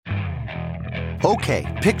Okay,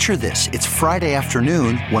 picture this. It's Friday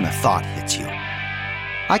afternoon when a thought hits you.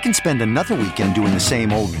 I can spend another weekend doing the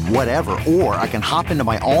same old whatever, or I can hop into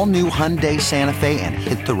my all-new Hyundai Santa Fe and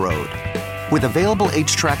hit the road. With available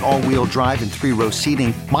H-Track all-wheel drive and 3-row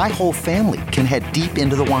seating, my whole family can head deep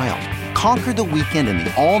into the wild. Conquer the weekend in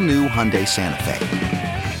the all-new Hyundai Santa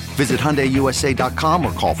Fe. Visit HyundaiUSA.com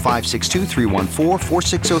or call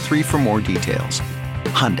 562-314-4603 for more details.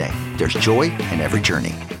 Hyundai, there's joy in every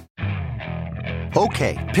journey.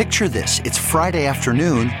 Okay, picture this. It's Friday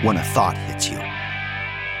afternoon when a thought hits you.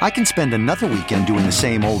 I can spend another weekend doing the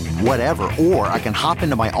same old whatever, or I can hop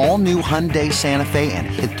into my all-new Hyundai Santa Fe and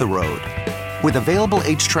hit the road. With available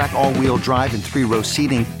H-Track all-wheel drive and 3-row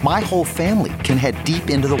seating, my whole family can head deep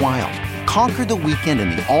into the wild. Conquer the weekend in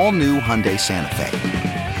the all-new Hyundai Santa Fe.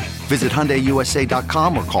 Visit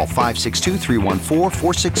HyundaiUSA.com or call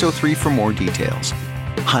 562-314-4603 for more details.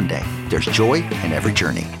 Hyundai, there's joy in every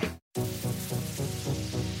journey.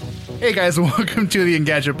 Hey guys, welcome to the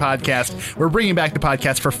Engadget Podcast. We're bringing back the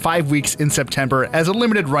podcast for 5 weeks in September as a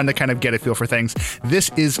limited run to kind of get a feel for things. This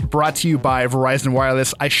is brought to you by Verizon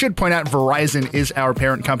Wireless. I should point out Verizon is our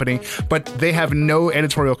parent company, but they have no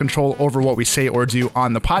editorial control over what we say or do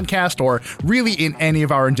on the podcast or really in any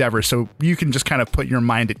of our endeavors, so you can just kind of put your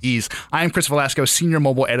mind at ease. I'm Chris Velasco, Senior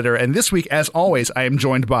Mobile Editor, and this week, as always, I am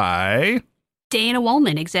joined by... Dana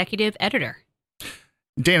Wollman, Executive Editor.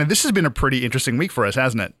 Dana, this has been a pretty interesting week for us,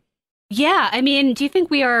 hasn't it? Yeah, I mean, do you think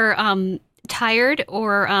we are tired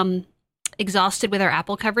or exhausted with our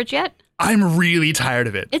Apple coverage yet? I'm really tired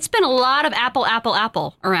of it. It's been a lot of Apple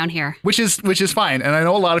around here. Which is fine. And I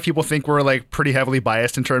know a lot of people think we're like pretty heavily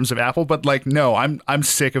biased in terms of Apple, but like, no, I'm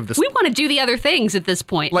sick of this. We want to do the other things at this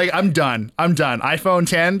point. Like, I'm done. iPhone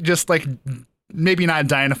 10, just like maybe not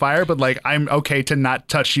dying a fire, but like I'm okay to not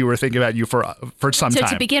touch you or think about you for some time.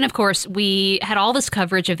 So to begin, of course, we had all this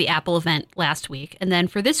coverage of the Apple event last week. And then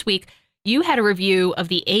for this week, you had a review of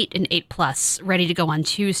the 8 and 8 Plus ready to go on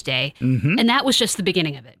Tuesday. Mm-hmm. And that was just the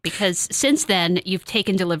beginning of it, because since then, you've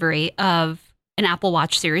taken delivery of an Apple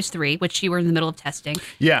Watch Series 3, which you were in the middle of testing.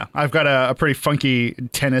 Yeah, I've got a pretty funky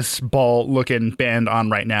tennis ball looking band on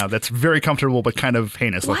right now that's very comfortable but kind of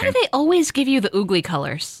heinous looking. Why do they always give you the oogly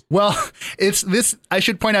colors? Well, it's this. I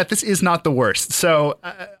should point out, this is not the worst. So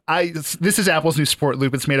this is Apple's new Sport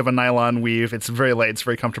Loop. It's made of a nylon weave. It's very light. It's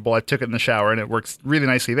very comfortable. I took it in the shower and it works really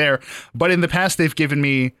nicely there. But in the past, they've given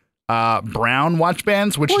me brown watch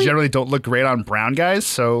bands, which generally don't look great on brown guys.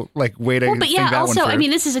 So like, way to but think yeah, that also, one through. I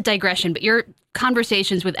mean, this is a digression, but your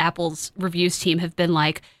conversations with Apple's reviews team have been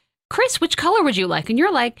like, Chris, which color would you like? And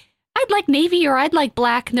you're like, I'd like navy or I'd like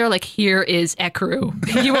black. And they're like, here is ecru.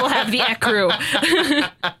 You will have the ecru.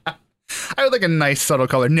 I would like a nice subtle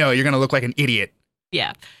color. No, you're going to look like an idiot.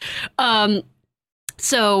 Yeah.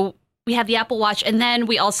 So we have the Apple Watch, and then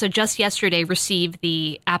we also just yesterday received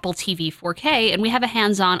the Apple TV 4K, and we have a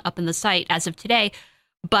hands-on up in the site as of today,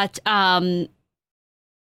 but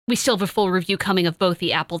we still have a full review coming of both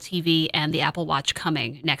the Apple TV and the Apple Watch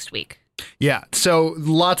coming next week. Yeah, so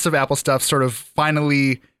lots of Apple stuff sort of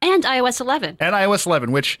finally... And iOS 11. And iOS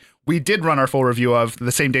 11, which we did run our full review of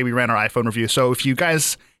the same day we ran our iPhone review. So if you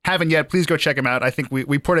guys haven't yet, please go check them out. I think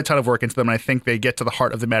we poured a ton of work into them, and I think they get to the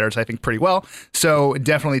heart of the matters, I think, pretty well. So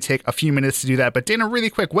definitely take a few minutes to do that. But Dana, really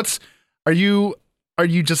quick, are you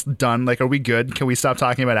just done? Like, are we good? Can we stop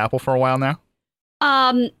talking about Apple for a while now?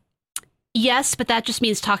 Yes, but that just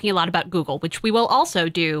means talking a lot about Google, which we will also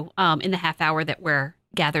do in the half hour that we're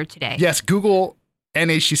gathered today. Yes, Google and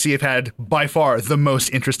HTC have had by far the most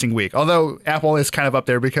interesting week. Although Apple is kind of up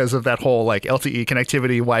there because of that whole like LTE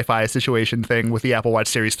connectivity Wi-Fi situation thing with the Apple Watch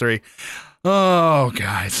Series 3. Oh,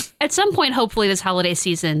 guys. At some point, hopefully this holiday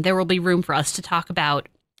season, there will be room for us to talk about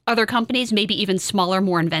other companies, maybe even smaller,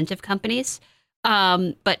 more inventive companies.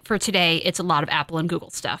 But for today, it's a lot of Apple and Google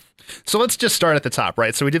stuff. So let's just start at the top,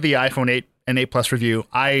 right? So we did the iPhone 8 and 8 Plus review.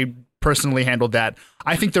 I personally handled that.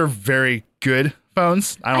 I think they're very good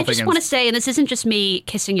phones. I just want to say, and this isn't just me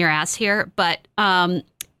kissing your ass here, but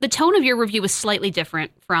the tone of your review was slightly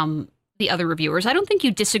different from the other reviewers. I don't think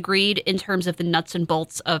you disagreed in terms of the nuts and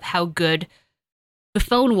bolts of how good the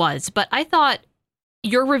phone was, but I thought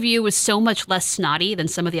your review was so much less snotty than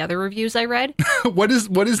some of the other reviews I read. What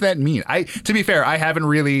does that mean? To be fair, I haven't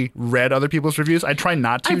really read other people's reviews. I try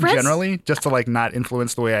not to generally, just to like not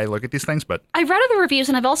influence the way I look at these things. But I've read other reviews,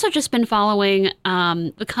 and I've also just been following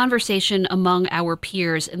the conversation among our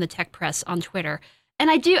peers in the tech press on Twitter. And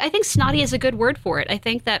I think snotty is a good word for it. I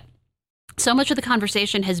think that so much of the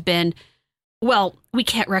conversation has been, well, we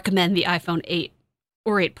can't recommend the iPhone 8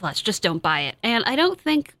 or 8 Plus. Just don't buy it. And I don't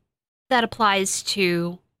think that applies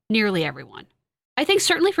to nearly everyone. I think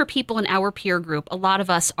certainly for people in our peer group, a lot of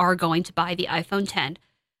us are going to buy the iPhone 10.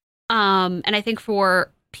 And I think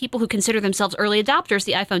for people who consider themselves early adopters,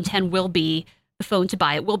 the iPhone 10 will be the phone to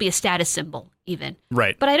buy. It will be a status symbol, even.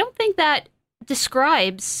 Right. But I don't think that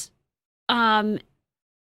describes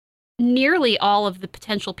nearly all of the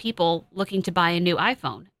potential people looking to buy a new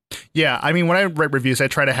iPhone. Yeah, I mean, when I write reviews, I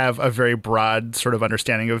try to have a very broad sort of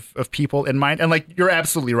understanding of people in mind. And like, you're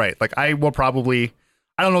absolutely right. Like, I will probably,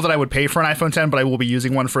 I don't know that I would pay for an iPhone 10, but I will be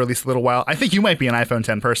using one for at least a little while. I think you might be an iPhone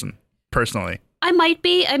 10 person, personally. I might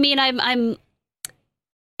be. I mean, I'm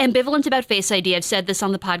ambivalent about Face ID. I've said this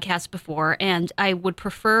on the podcast before, and I would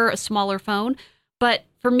prefer a smaller phone. But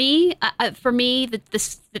for me,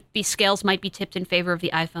 these scales might be tipped in favor of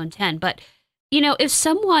the iPhone 10. But, you know, if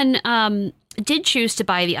someone did choose to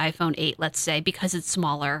buy the iPhone 8, let's say, because it's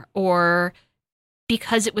smaller, or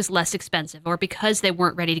because it was less expensive, or because they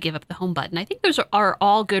weren't ready to give up the home button, I think those are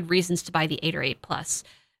all good reasons to buy the 8 or 8 Plus.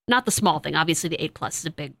 Not the small thing. Obviously, the 8 Plus is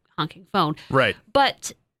a big honking phone. Right.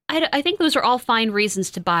 But I think those are all fine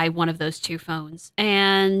reasons to buy one of those two phones.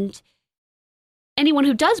 And anyone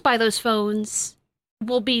who does buy those phones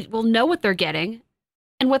will know what they're getting.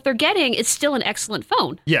 And what they're getting is still an excellent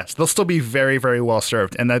phone. Yes, they'll still be very, very well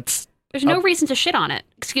served. And there's no reason to shit on it.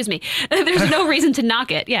 Excuse me. There's no reason to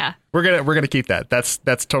knock it. Yeah. We're gonna keep that.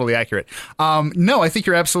 That's totally accurate. No, I think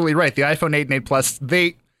you're absolutely right. The iPhone 8 and 8 Plus,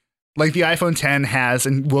 the iPhone 10 has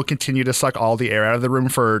and will continue to suck all the air out of the room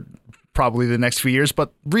for probably the next few years.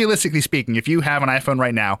 But realistically speaking, if you have an iPhone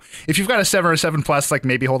right now, if you've got a 7 or 7 Plus, like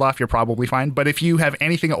maybe hold off, you're probably fine. But if you have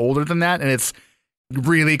anything older than that and it's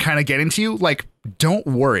really kind of getting to you, like, don't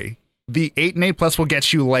worry. The 8 and 8 Plus will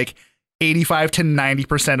get you like 85 to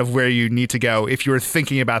 90% of where you need to go if you're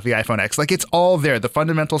thinking about the iPhone X. Like, it's all there. The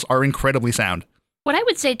fundamentals are incredibly sound. What I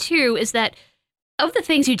would say, too, is that of the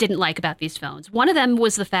things you didn't like about these phones, one of them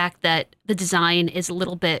was the fact that the design is a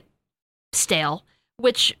little bit stale,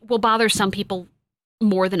 which will bother some people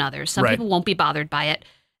more than others. Some people won't be bothered by it.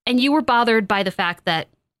 And you were bothered by the fact that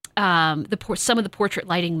some of the portrait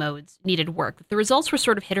lighting modes needed work. The results were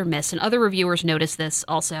sort of hit or miss, and other reviewers noticed this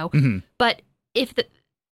also. Mm-hmm. But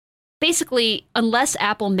basically, unless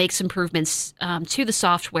Apple makes improvements to the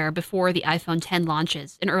software before the iPhone 10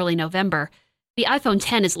 launches in early November, the iPhone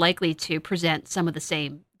 10 is likely to present some of the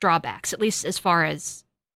same drawbacks, at least as far as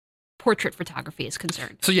portrait photography is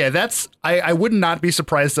concerned. So yeah, I would not be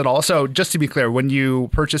surprised at all. So just to be clear, when you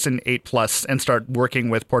purchase an 8 Plus and start working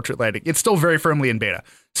with portrait lighting, it's still very firmly in beta.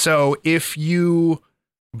 So if you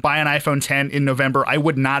buy an iPhone 10 in November, I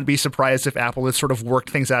would not be surprised if Apple has sort of worked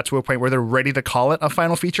things out to a point where they're ready to call it a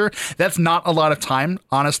final feature. That's not a lot of time,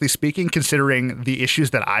 honestly speaking, considering the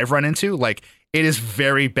issues that I've run into. Like, it is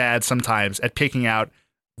very bad sometimes at picking out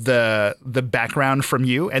the background from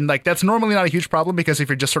you. And like, that's normally not a huge problem because if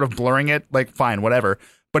you're just sort of blurring it, like, fine, whatever.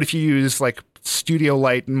 But if you use like studio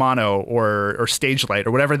light mono or stage light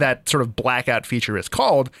or whatever that sort of blackout feature is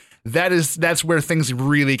called, that's where things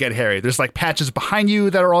really get hairy. There's like patches behind you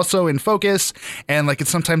that are also in focus. And like, it's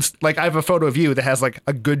sometimes like, I have a photo of you that has like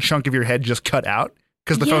a good chunk of your head just cut out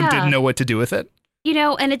because the phone didn't know what to do with it. You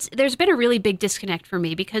know, and there's been a really big disconnect for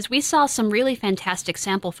me because we saw some really fantastic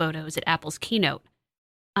sample photos at Apple's keynote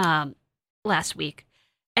last week.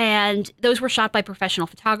 And those were shot by professional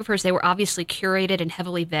photographers. They were obviously curated and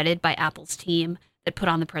heavily vetted by Apple's team that put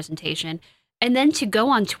on the presentation. And then to go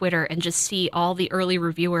on Twitter and just see all the early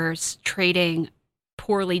reviewers trading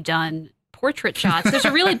poorly done portrait shots, there's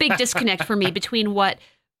a really big disconnect for me between what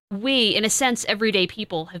we, in a sense, everyday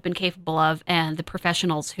people have been capable of and the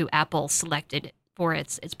professionals who Apple selected for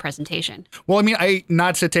its presentation. Well, I mean,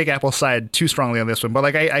 not to take Apple's side too strongly on this one, but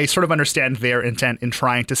like I sort of understand their intent in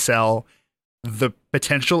trying to sell the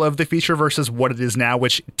potential of the feature versus what it is now,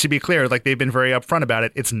 which, to be clear, like, they've been very upfront about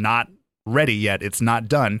it. It's not ready yet. It's not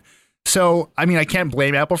done. So, I mean, I can't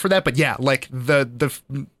blame Apple for that, but yeah, like the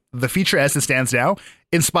feature as it stands now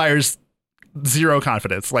inspires zero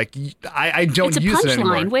confidence. Like, I don't use it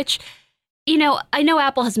anymore. It's a punchline, which, you know, I know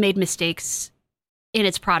Apple has made mistakes in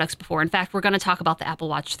its products before. In fact, we're going to talk about the Apple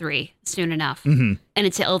Watch 3 soon enough and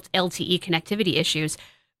its LTE connectivity issues.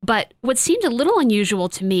 But what seemed a little unusual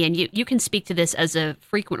to me, and you can speak to this as a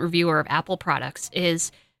frequent reviewer of Apple products,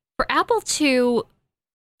 is for Apple to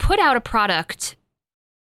put out a product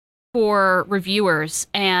for reviewers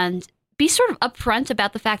and be sort of upfront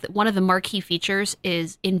about the fact that one of the marquee features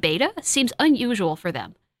is in beta seems unusual for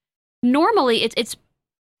them. Normally,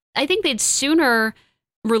 I think they'd sooner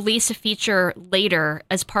release a feature later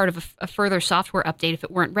as part of a further software update if it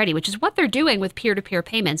weren't ready, which is what they're doing with peer-to-peer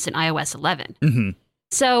payments in iOS 11. Mm-hmm.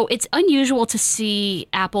 So it's unusual to see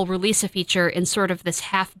Apple release a feature in sort of this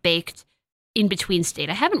half-baked in-between state.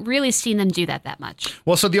 I haven't really seen them do that much.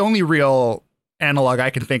 Well, so the only real analog I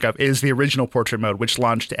can think of is the original portrait mode, which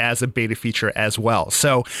launched as a beta feature as well.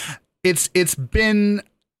 So it's been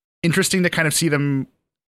interesting to kind of see them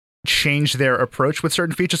change their approach with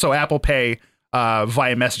certain features. So Apple Pay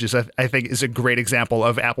via messages, I think, is a great example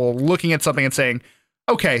of Apple looking at something and saying,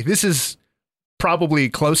 okay, this is probably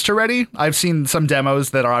close to ready. I've seen some demos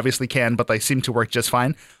that are obviously can, but they seem to work just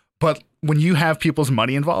fine. But when you have people's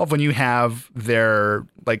money involved, when you have their,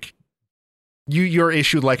 like, you're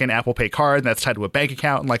issued like an Apple Pay card that's tied to a bank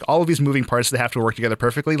account, and like all of these moving parts that have to work together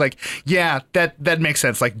perfectly, like, yeah, that makes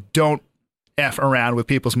sense. Like, don't F around with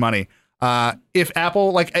people's money. If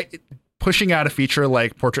Apple, like, pushing out a feature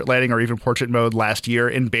like portrait lighting or even portrait mode last year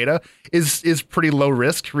in beta is pretty low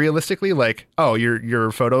risk, realistically. Like, oh,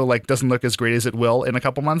 your photo like doesn't look as great as it will in a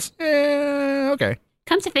couple months. Okay.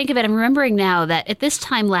 Come to think of it, I'm remembering now that at this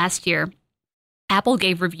time last year, Apple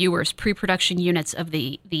gave reviewers pre-production units of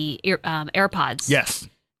the AirPods. Yes.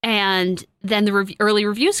 And then the early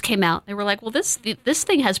reviews came out. They were like, well, this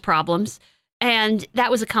thing has problems. And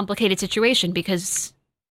that was a complicated situation because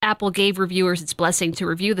Apple gave reviewers its blessing to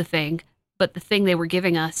review the thing, but the thing they were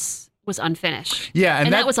giving us was unfinished. Yeah,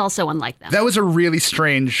 and that was also unlike them. That was a really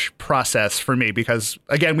strange process for me because,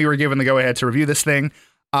 again, we were given the go-ahead to review this thing.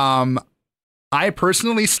 I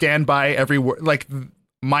personally stand by every word. Like,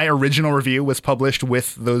 my original review was published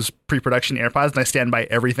with those pre-production AirPods, and I stand by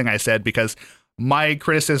everything I said because my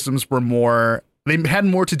criticisms were more... They had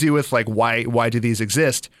more to do with like why do these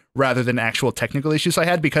exist rather than actual technical issues I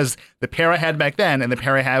had, because the pair I had back then and the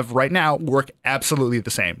pair I have right now work absolutely the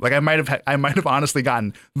same. Like I might have honestly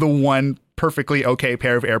gotten the one perfectly okay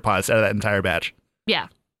pair of AirPods out of that entire batch. Yeah.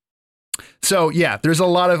 So yeah, there's a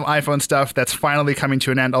lot of iPhone stuff that's finally coming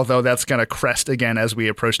to an end, although that's going to crest again as we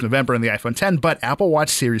approach November in the iPhone 10. But Apple Watch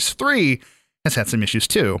Series 3 has had some issues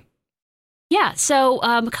too. Yeah, so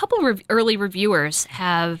a couple of early reviewers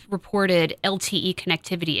have reported LTE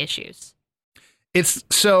connectivity issues.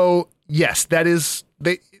 Yes, that is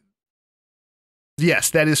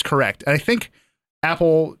correct. And I think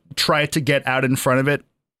Apple tried to get out in front of it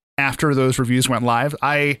after those reviews went live.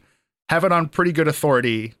 I have it on pretty good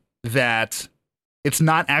authority that it's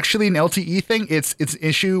not actually an LTE thing. It's an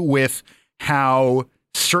issue with how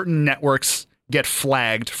certain networks get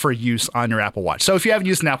flagged for use on your Apple Watch. So if you haven't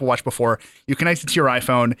used an Apple Watch before, you connect it to your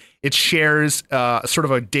iPhone. It shares sort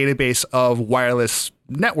of a database of wireless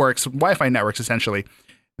networks, Wi-Fi networks, essentially,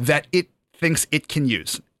 that it thinks it can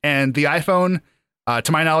use. And the iPhone,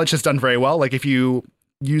 to my knowledge, has done very well. Like if you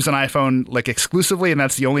use an iPhone like exclusively, and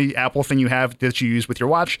that's the only Apple thing you have that you use with your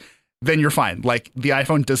watch, then you're fine. Like the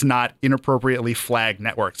iPhone does not inappropriately flag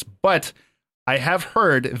networks. But I have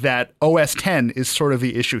heard that OS 10 is sort of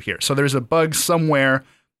the issue here. So there's a bug somewhere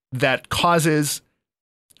that causes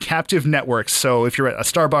captive networks. So if you're at a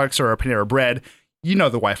Starbucks or a Panera Bread, you know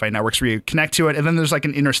the Wi-Fi networks where you connect to it. And then there's like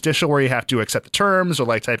an interstitial where you have to accept the terms or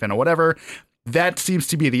like type in or whatever. That seems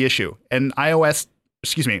to be the issue. And OS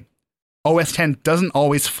 10 doesn't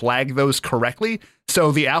always flag those correctly.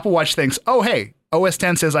 So the Apple Watch thinks, oh, hey, OS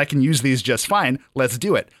 10 says I can use these just fine. Let's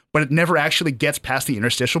do it. But it never actually gets past the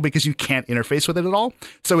interstitial because you can't interface with it at all.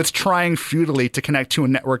 So it's trying futilely to connect to a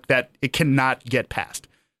network that it cannot get past.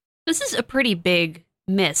 This is a pretty big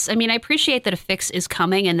miss. I mean, I appreciate that a fix is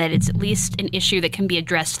coming and that it's at least an issue that can be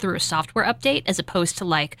addressed through a software update as opposed to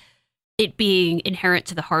like it being inherent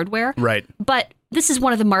to the hardware. Right. But this is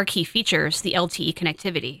one of the marquee features, the LTE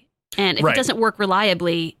connectivity. And if it doesn't work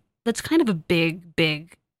reliably, that's kind of a big,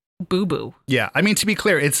 big boo-boo. Yeah. I mean, to be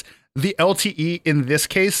clear, it's the LTE in this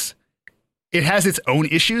case, it has its own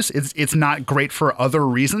issues. It's not great for other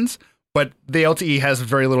reasons, but the LTE has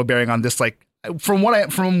very little bearing on this. Like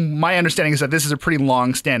from my understanding is that this is a pretty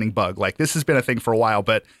long-standing bug. Like this has been a thing for a while,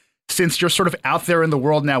 but since you're sort of out there in the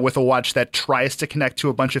world now with a watch that tries to connect to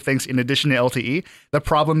a bunch of things in addition to LTE, the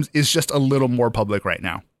problem is just a little more public right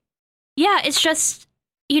now. Yeah, it's just,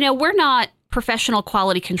 we're not professional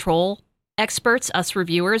quality control experts, us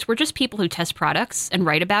reviewers. We're just people who test products and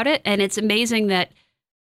write about it. And it's amazing that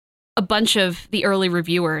a bunch of the early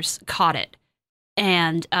reviewers caught it.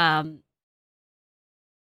 And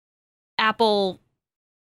Apple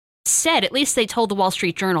said, at least they told the Wall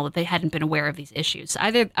Street Journal that they hadn't been aware of these issues.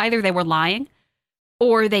 Either they were lying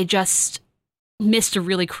or they just missed a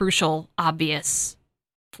really crucial, obvious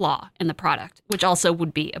flaw in the product, which also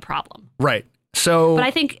would be a problem. Right. So, but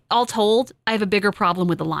I think all told, I have a bigger problem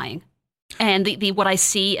with the lying. And the what I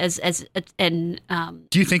see as do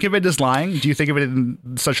you think of it as lying? Do you think of it in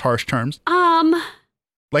such harsh terms?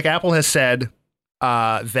 Like Apple has said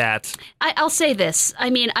that. I'll say this. I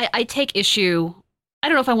mean, I take issue I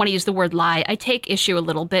don't know if I want to use the word lie. I take issue a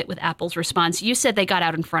little bit with Apple's response. You said they got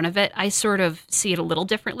out in front of it. I sort of see it a little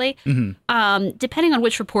differently. Depending on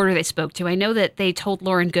which reporter they spoke to, I know that they told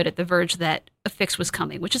Lauren Good at The Verge that a fix was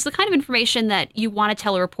coming, which is the kind of information that you want to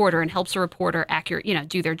tell a reporter and helps a reporter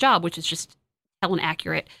do their job, which is just tell an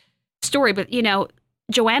accurate story. But,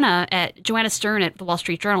 Joanna Stern at the Wall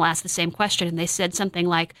Street Journal asked the same question, and they said something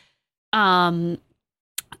like, we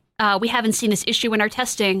haven't seen this issue in our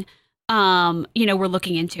testing. We're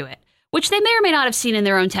looking into it, which they may or may not have seen in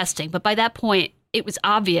their own testing. But by that point, it was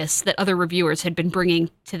obvious that other reviewers had been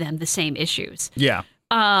bringing to them the same issues. Yeah.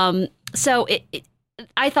 So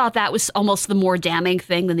I thought that was almost the more damning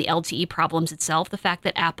thing than the LTE problems itself. The fact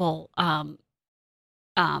that Apple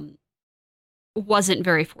wasn't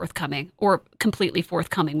very forthcoming or completely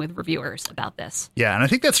forthcoming with reviewers about this. Yeah, and I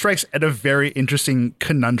think that strikes at a very interesting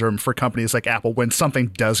conundrum for companies like Apple when something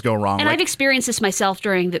does go wrong. And I've experienced this myself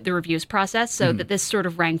during the reviews process, so that this sort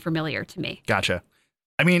of rang familiar to me. Gotcha.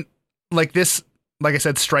 I mean, this, like I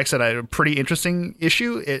said, strikes at a pretty interesting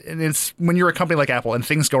issue. And it's when you're a company like Apple and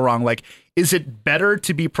things go wrong, is it better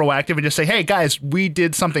to be proactive and just say, hey, guys, we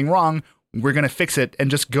did something wrong, we're going to fix it, and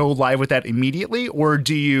just go live with that immediately? Or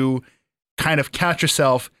do you kind of couch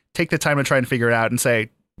yourself, take the time to try and figure it out and say,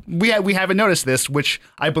 we haven't noticed this, which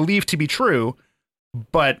I believe to be true,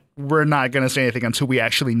 but we're not going to say anything until we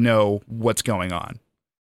actually know what's going on.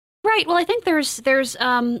 Right. Well, I think there's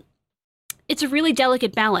it's a really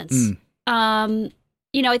delicate balance. I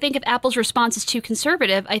think if Apple's response is too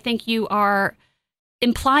conservative, I think you are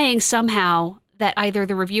implying somehow that either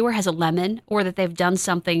the reviewer has a lemon or that they've done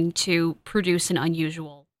something to produce an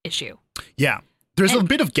unusual issue. Yeah. There's a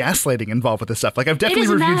bit of gaslighting involved with this stuff. I've definitely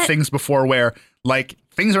reviewed things before where,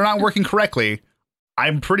 things are not working correctly.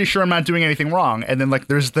 I'm pretty sure I'm not doing anything wrong. And then,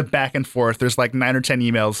 there's the back and forth. There's, 9 or 10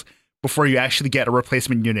 emails before you actually get a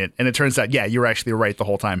replacement unit. And it turns out, yeah, you were actually right the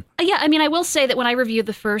whole time. Yeah, I mean, I will say that when I reviewed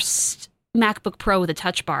the first MacBook Pro with a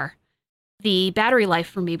Touch Bar, the battery life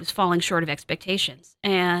for me was falling short of expectations.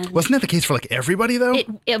 And wasn't that the case for everybody, though?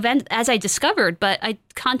 As I discovered, but I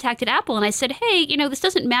contacted Apple and I said, hey, this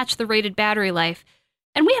doesn't match the rated battery life.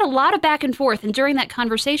 And we had a lot of back and forth. And during that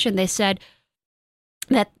conversation, they said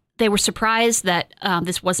that they were surprised that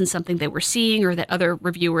this wasn't something they were seeing or that other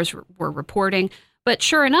reviewers were reporting. But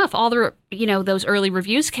sure enough, all the those early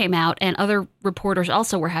reviews came out, and other reporters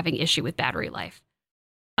also were having issue with battery life.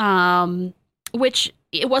 Which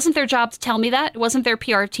it wasn't their job to tell me that. It wasn't their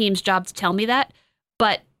PR team's job to tell me that.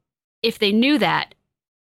 But if they knew that,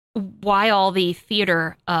 why all the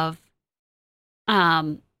theater of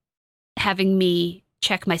having me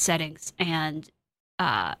check my settings and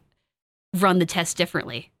run the test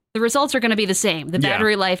differently? The results are going to be the same. The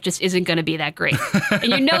battery life just isn't going to be that great. And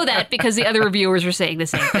you know that because the other reviewers are saying the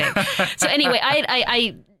same thing. So anyway,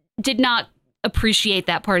 I did not appreciate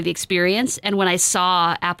that part of the experience. And when I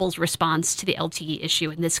saw Apple's response to the LTE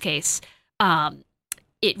issue in this case,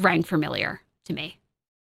 it rang familiar to me.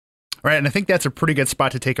 All right. And I think that's a pretty good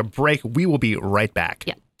spot to take a break. We will be right back.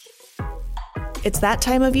 Yeah. It's that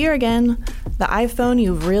time of year again. The iPhone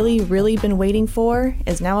you've really been waiting for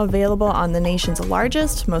is now available on the nation's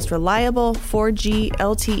largest, most reliable 4G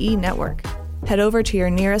LTE network. Head over to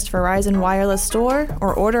your nearest Verizon Wireless store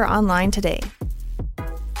or order online today.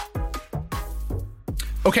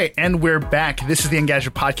 Okay, and we're back. This is the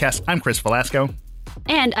Engadget Podcast. I'm Chris Velasco.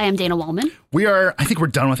 And I am Dana Wallman. I think we're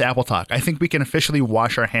done with Apple talk. I think we can officially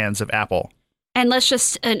wash our hands of Apple. And let's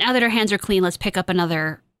just, now that our hands are clean, let's pick up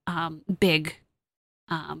another big,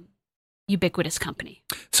 ubiquitous company.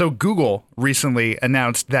 So Google recently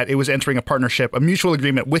announced that it was entering a partnership, a mutual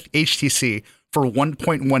agreement with HTC for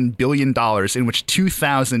 $1.1 billion, in which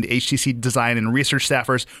 2,000 HTC design and research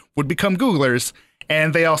staffers would become Googlers.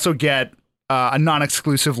 And they also get a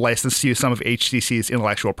non-exclusive license to use some of HTC's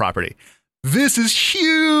intellectual property. This is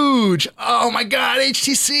huge. Oh my God,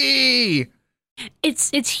 HTC.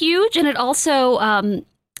 It's huge, and it also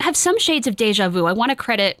have some shades of deja vu. I want to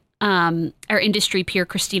credit our industry peer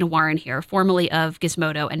Christina Warren here, formerly of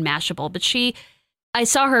Gizmodo and Mashable, but I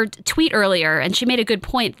saw her tweet earlier, and she made a good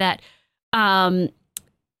point that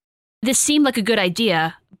this seemed like a good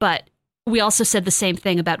idea, but we also said the same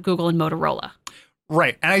thing about Google and Motorola.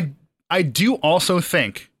 Right, and I do also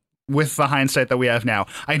think, with the hindsight that we have now,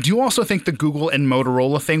 I do also think the Google and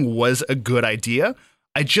Motorola thing was a good idea.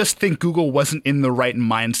 I just think Google wasn't in the right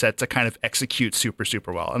mindset to kind of execute super,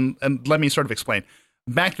 super well. And let me sort of explain.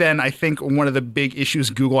 Back then, I think one of the big issues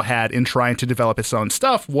Google had in trying to develop its own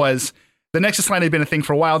stuff was the Nexus line had been a thing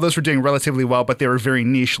for a while. Those were doing relatively well, but they were very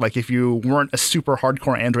niche. Like if you weren't a super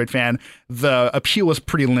hardcore Android fan, the appeal was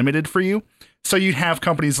pretty limited for you. So you'd have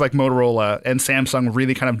companies like Motorola and Samsung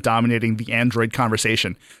really kind of dominating the Android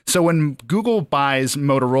conversation. So when Google buys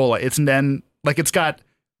Motorola, it's then like it's got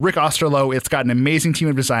Rick Osterloh, it's got an amazing team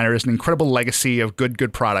of designers, an incredible legacy of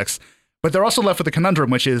good products. But they're also left with a conundrum,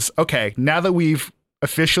 which is, okay, now that we've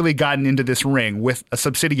officially gotten into this ring with a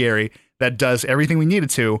subsidiary that does everything we needed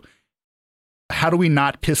to, how do we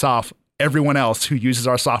not piss off everyone else who uses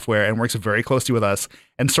our software and works very closely with us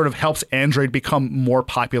and sort of helps Android become more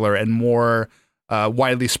popular and more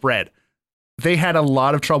widely spread? They had a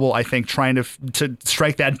lot of trouble, I think, trying to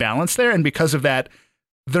strike that balance there. And because of that,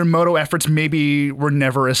 their Moto efforts maybe were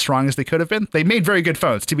never as strong as they could have been. They made very good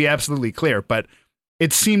phones, to be absolutely clear, but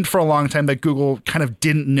it seemed for a long time that Google kind of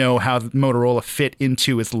didn't know how Motorola fit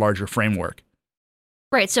into its larger framework.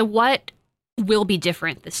 Right. So what will be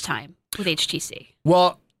different this time with HTC?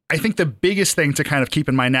 Well, I think the biggest thing to kind of keep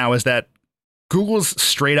in mind now is that Google's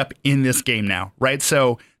straight up in this game now, right?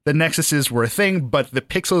 So the Nexuses were a thing, but the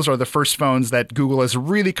Pixels are the first phones that Google has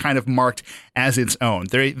really kind of marked as its own.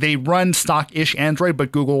 They run stock-ish Android,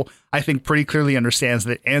 but Google, I think, pretty clearly understands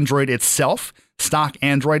that Android itself, stock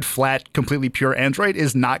Android, flat, completely pure Android,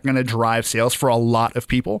 is not going to drive sales for a lot of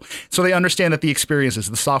people. So they understand that the experiences,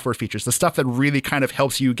 the software features, the stuff that really kind of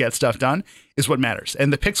helps you get stuff done is what matters.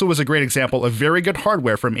 And the Pixel was a great example of very good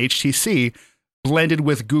hardware from HTC blended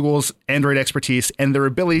with Google's Android expertise and their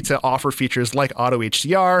ability to offer features like Auto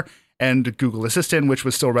HDR and Google Assistant, which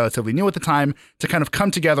was still relatively new at the time, to kind of come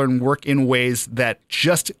together and work in ways that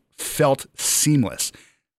just felt seamless.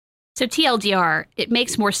 So TLDR, it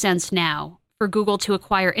makes more sense now for Google to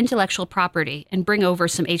acquire intellectual property and bring over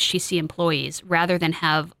some HTC employees rather than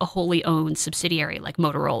have a wholly owned subsidiary like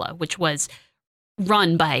Motorola, which was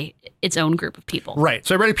run by its own group of people. Right.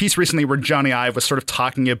 So I read a piece recently where Johnny Ive was sort of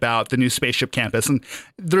talking about the new spaceship campus, and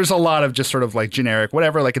there's a lot of just sort of like generic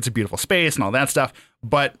whatever, like it's a beautiful space and all that stuff.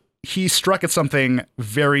 But he struck at something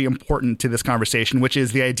very important to this conversation, which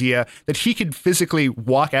is the idea that he could physically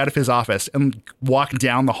walk out of his office and walk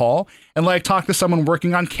down the hall and like talk to someone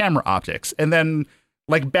working on camera optics and then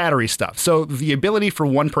like battery stuff. So the ability for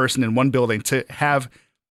one person in one building to have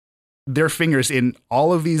their fingers in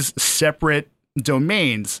all of these separate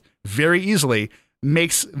domains very easily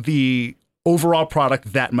makes the overall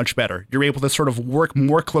product that much better. You're able to sort of work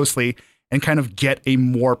more closely and kind of get a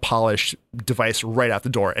more polished device right out the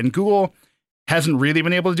door. And Google hasn't really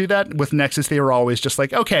been able to do that. With Nexus, they were always just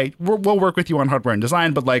like, okay, we'll work with you on hardware and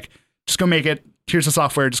design, but like, just go make it. Here's the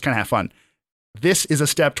software, just kind of have fun. This is a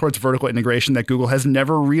step towards vertical integration that Google has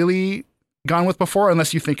never really gone with before,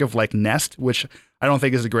 unless you think of like Nest, which I don't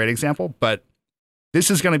think is a great example, but this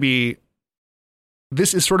is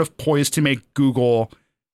sort of poised to make Google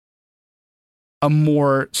a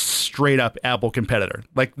more straight up Apple competitor.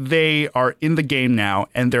 Like they are in the game now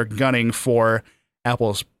and they're gunning for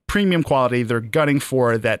Apple's premium quality. They're gunning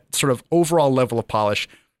for that sort of overall level of polish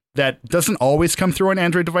that doesn't always come through on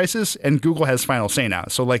Android devices, and Google has final say now.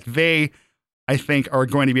 So like they, I think, are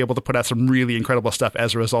going to be able to put out some really incredible stuff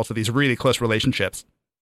as a result of these really close relationships.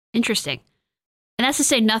 Interesting. And that's to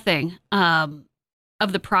say nothing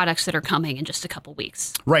of the products that are coming in just a couple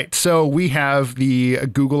weeks. Right. So we have the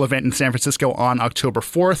Google event in San Francisco on October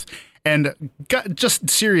 4th. And just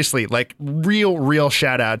seriously, like real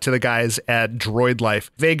shout out to the guys at Droid Life.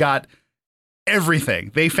 They got everything.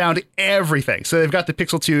 They found everything. So they've got the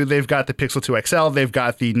Pixel 2, they've got the Pixel 2 XL, they've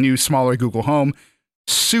got the new smaller Google Home.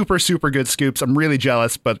 Super good scoops. I'm really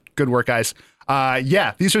jealous, but good work, guys.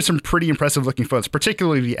 Yeah, these are some pretty impressive looking phones,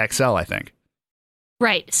 particularly the XL, I think.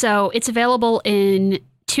 Right. So it's available in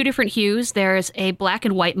two different hues. There's a black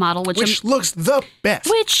and white model, which looks the best.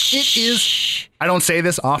 Which it is. I don't say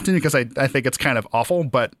this often because I think it's kind of awful,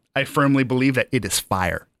 but I firmly believe that it is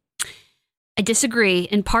fire. I disagree,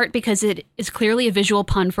 in part because it is clearly a visual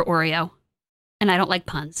pun for Oreo, and I don't like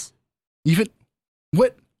puns. Even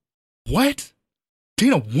what?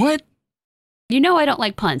 Dina, what? You know I don't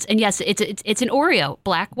like puns. And yes, it's an Oreo,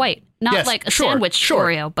 black, white. Not like a sandwich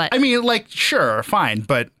Oreo, but... I mean, like, sure, fine,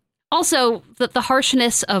 but... Also, the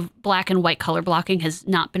harshness of black and white color blocking has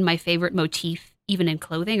not been my favorite motif, even in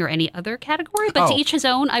clothing or any other category. But to each his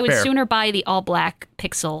own, I would sooner buy the all-black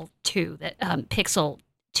Pixel 2, Pixel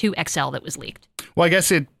 2 XL that was leaked. Well, I guess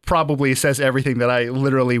it probably says everything that I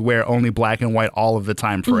literally wear only black and white all of the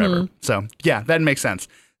time forever. Mm-hmm. So, yeah, that makes sense.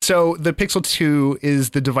 So the Pixel 2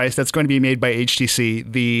 is the device that's going to be made by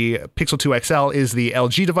HTC. The Pixel 2 XL is the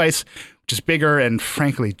LG device, which is bigger and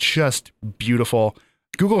frankly just beautiful.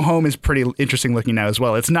 Google Home is pretty interesting looking now as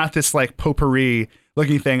well. It's not this like potpourri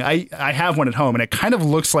looking thing. I have one at home and it kind of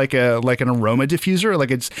looks like an aroma diffuser. Like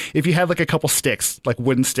it's, if you had like a couple sticks, like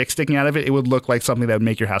wooden sticks sticking out of it, it would look like something that would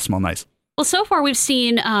make your house smell nice. Well, so far we've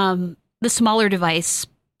seen the smaller device,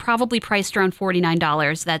 probably priced around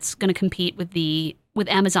 $49, that's going to compete with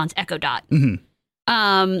Amazon's Echo Dot.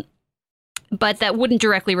 But that wouldn't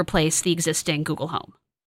directly replace the existing Google Home.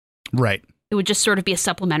 Right. It would just sort of be a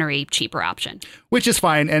supplementary, cheaper option. Which is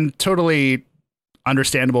fine and totally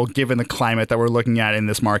understandable given the climate that we're looking at in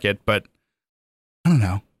this market. But I don't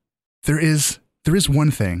know. There is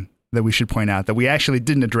one thing that we should point out that we actually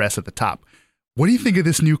didn't address at the top. What do you think of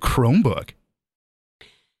this new Chromebook?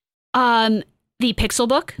 The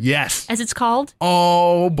Pixelbook? Yes. As it's called?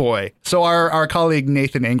 Oh, boy. So our colleague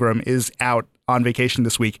Nathan Ingram is out on vacation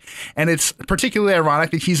this week, and it's particularly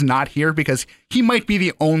ironic that he's not here because he might be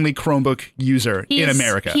the only Chromebook user in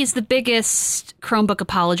America. He's the biggest Chromebook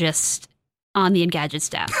apologist on the Engadget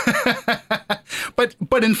staff.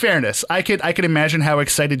 But in fairness, I could imagine how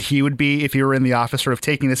excited he would be if he were in the office sort of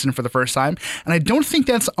taking this in for the first time, and I don't think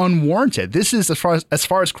that's unwarranted. This is, as far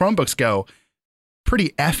as Chromebooks go, pretty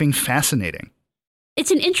effing fascinating.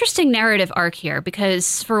 It's an interesting narrative arc here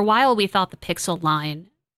because for a while we thought the Pixel line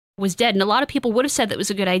was dead, and a lot of people would have said that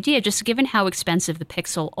was a good idea just given how expensive the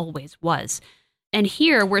Pixel always was. And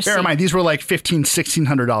here we're seeing... Bear in mind, these were like $1,500,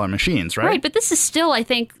 $1,600 machines, right? Right, but this is still, I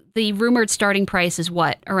think, the rumored starting price is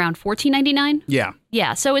what, around $14.99? Yeah.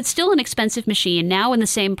 Yeah, so it's still an expensive machine, now in the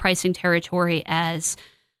same pricing territory as,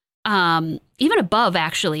 even above,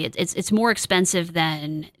 actually. It's more expensive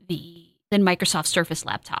than Microsoft Surface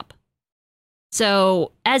laptop.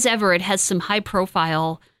 So, as ever, it has some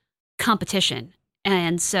high-profile competition.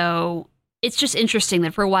 And so it's just interesting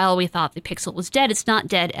that for a while we thought the Pixel was dead. It's not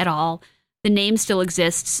dead at all. The name still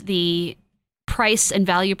exists. The price and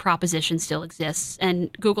value proposition still exists.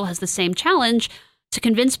 And Google has the same challenge to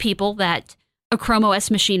convince people that a Chrome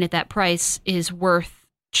OS machine at that price is worth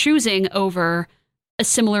choosing over a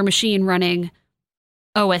similar machine running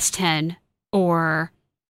OS 10 or,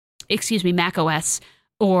 Mac OS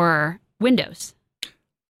or Windows.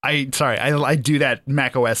 I do that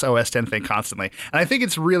Mac OS 10 thing constantly. And I think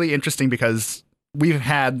it's really interesting because we've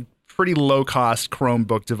had pretty low-cost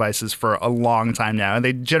Chromebook devices for a long time now, and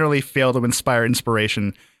they generally fail to inspire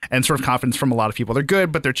inspiration and sort of confidence from a lot of people. They're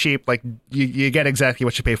good, but they're cheap. Like, you get exactly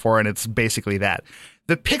what you pay for, and it's basically that.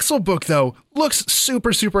 The Pixelbook, though, looks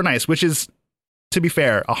super, super nice, which is, to be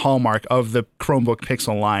fair, a hallmark of the Chromebook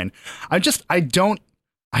Pixel line. I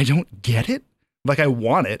don't get it. Like, I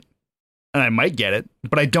want it. And I might get it,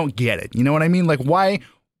 but I don't get it. You know what I mean? Like, why?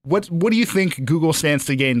 What do you think Google stands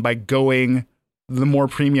to gain by going the more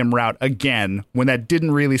premium route again when that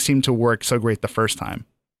didn't really seem to work so great the first time?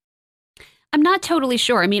 I'm not totally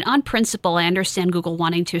sure. I mean, on principle, I understand Google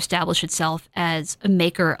wanting to establish itself as a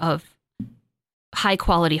maker of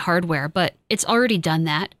high-quality hardware, but it's already done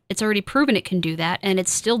that. It's already proven it can do that, and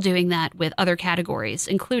it's still doing that with other categories,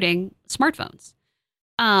 including smartphones.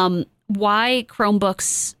 Why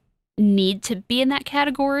Chromebooks need to be in that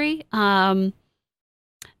category, I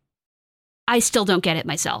still don't get it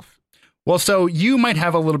myself. Well, so you might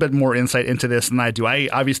have a little bit more insight into this than I do. I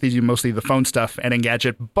obviously do mostly the phone stuff at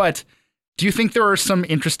Engadget, but do you think there are some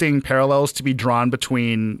interesting parallels to be drawn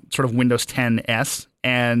between sort of Windows 10 S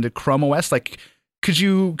and Chrome OS? Like, could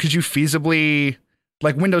you feasibly,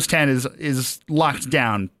 like, Windows 10 is locked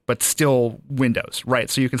down, but still Windows, right?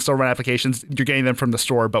 So you can still run applications. You're getting them from the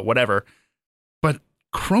store, but whatever. But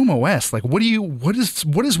Chrome OS, like, what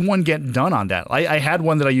does one get done on that? I had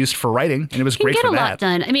one that I used for writing, and it was great for that. You can get a lot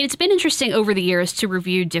done. I mean, it's been interesting over the years to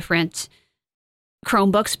review different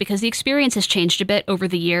Chromebooks because the experience has changed a bit over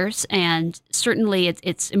the years, and certainly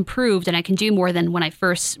it's improved, and I can do more than when I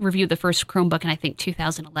first reviewed the first Chromebook in, I think,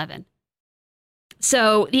 2011.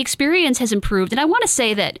 So the experience has improved, and I want to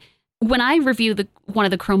say that when I reviewed one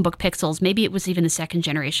of the Chromebook Pixels, maybe it was even the second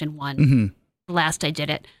generation one, the last I did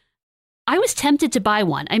it, I was tempted to buy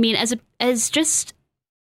one. I mean, as just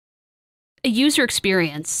a user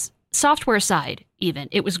experience, software side even,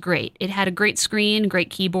 it was great. It had a great screen,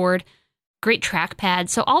 great keyboard, great trackpad.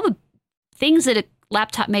 So all the things that a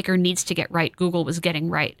laptop maker needs to get right, Google was getting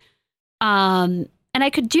right. And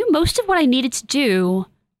I could do most of what I needed to do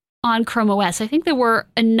on Chrome OS. I think there were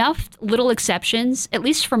enough little exceptions, at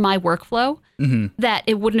least for my workflow, that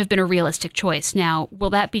it wouldn't have been a realistic choice. Now,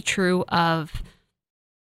 will that be true of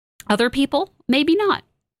other people? Maybe not.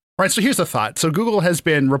 All right, so here's the thought. So Google has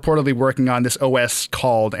been reportedly working on this OS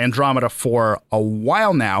called Andromeda for a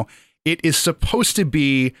while now. It is supposed to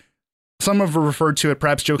be, some have referred to it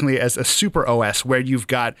perhaps jokingly as a super OS, where you've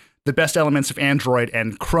got the best elements of Android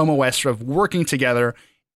and Chrome OS sort of working together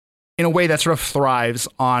in a way that sort of thrives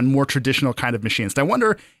on more traditional kind of machines. And I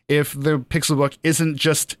wonder if the Pixelbook isn't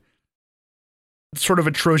just sort of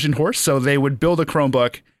a Trojan horse. So they would build a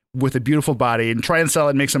Chromebook with a beautiful body and try and sell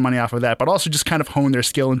it and make some money off of that, but also just kind of hone their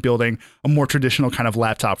skill in building a more traditional kind of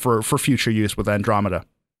laptop for future use with Andromeda.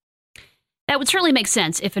 That would certainly make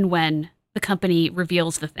sense if and when the company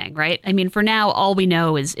reveals the thing, right? I mean, for now, all we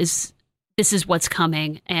know is this is what's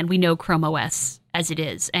coming, and we know Chrome OS as it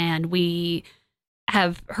is, and we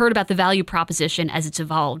have heard about the value proposition as it's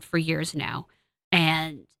evolved for years now,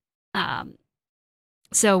 and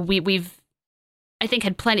so we've I think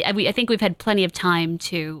we've had plenty of time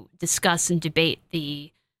to discuss and debate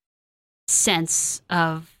the sense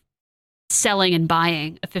of selling and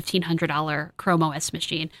buying a $1,500 Chrome OS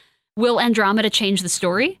machine. Will Andromeda change the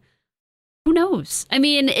story? Who knows? I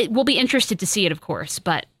mean, we'll be interested to see it, of course,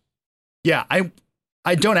 but... Yeah,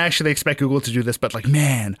 I don't actually expect Google to do this, but like,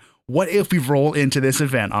 man, what if we roll into this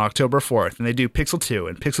event on October 4th and they do Pixel 2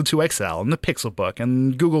 and Pixel 2 XL and the Pixel Book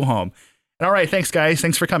and Google Home? And all right, thanks, guys.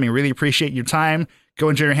 Thanks for coming. Really appreciate your time. Go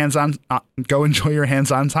enjoy your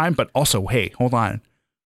hands-on time, but also, hey, hold on.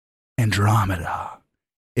 Andromeda.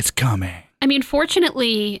 It's coming. I mean,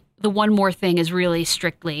 fortunately, the one more thing is really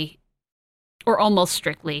strictly... or almost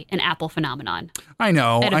strictly an Apple phenomenon. I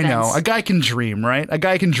know. A guy can dream, right? A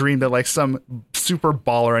guy can dream that like some super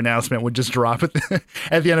baller announcement would just drop at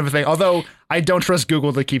the end of a thing. Although I don't trust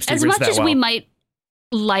Google to keep secrets that well. As much as we might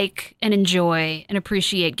like and enjoy and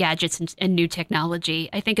appreciate gadgets and new technology,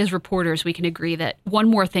 I think as reporters we can agree that one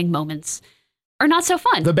more thing moments are not so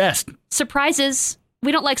fun. The best. Surprises.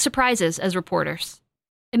 We don't like surprises as reporters.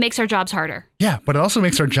 It makes our jobs harder. Yeah, but it also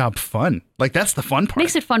makes our job fun. Like, that's the fun part.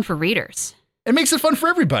 Makes it fun for readers. It makes it fun for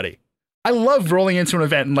everybody. I love rolling into an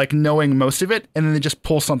event and like knowing most of it, and then they just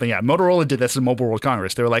pull something out. Motorola did this at Mobile World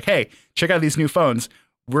Congress. They were like, "Hey, check out these new phones.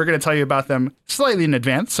 We're going to tell you about them slightly in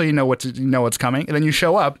advance, so you know what's coming." And then you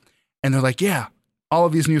show up, and they're like, "Yeah, all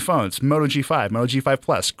of these new phones: Moto G5, Moto G5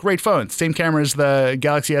 Plus, great phones. Same camera as the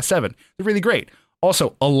Galaxy S7. They're really great.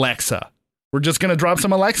 Also, Alexa. We're just going to drop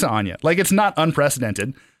some Alexa on you. Like, it's not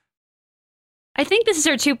unprecedented." I think this is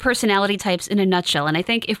our two personality types in a nutshell, and I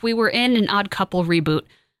think if we were in an Odd Couple reboot,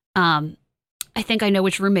 I think I know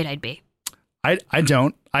which roommate I'd be. I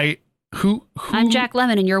don't. Who? I'm Jack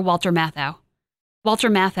Lemmon, and you're Walter Matthau. Walter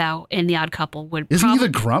Matthau in The Odd Couple would. Isn't he the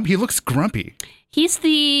grump? He looks grumpy. He's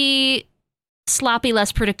the sloppy,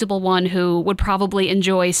 less predictable one who would probably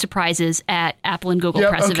enjoy surprises at Apple and Google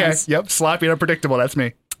press events. Yep, sloppy and unpredictable. That's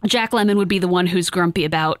me. Jack Lemmon would be the one who's grumpy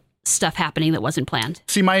about stuff happening that wasn't planned.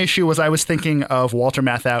 See, my issue was I was thinking of Walter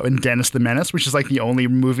Matthau in Dennis the Menace, which is like the only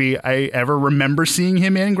movie I ever remember seeing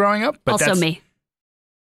him in growing up. But also me.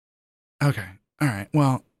 Okay. All right.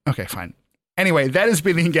 Well, okay, fine. Anyway, that has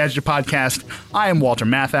been the Engadget Podcast. I am Walter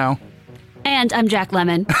Matthau. And I'm Jack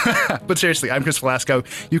Lemmon. But seriously, I'm Chris Velasco.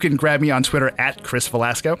 You can grab me on Twitter at Chris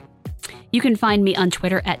Velasco. You can find me on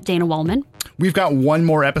Twitter at Dana Wollman. We've got one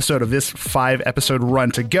more episode of this 5-episode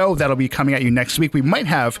run to go. That'll be coming at you next week. We might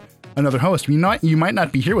have another host. You might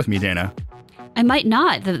not be here with me, Dana. I might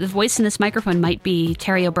not. The voice in this microphone might be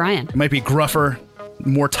Terry O'Brien. It might be gruffer,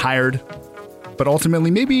 more tired, but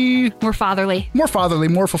ultimately maybe... More fatherly,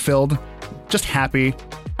 more fulfilled, just happy.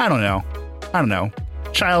 I don't know.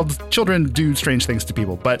 Children do strange things to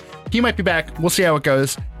people, but he might be back. We'll see how it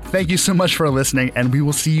goes. Thank you so much for listening, and we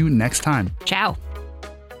will see you next time. Ciao.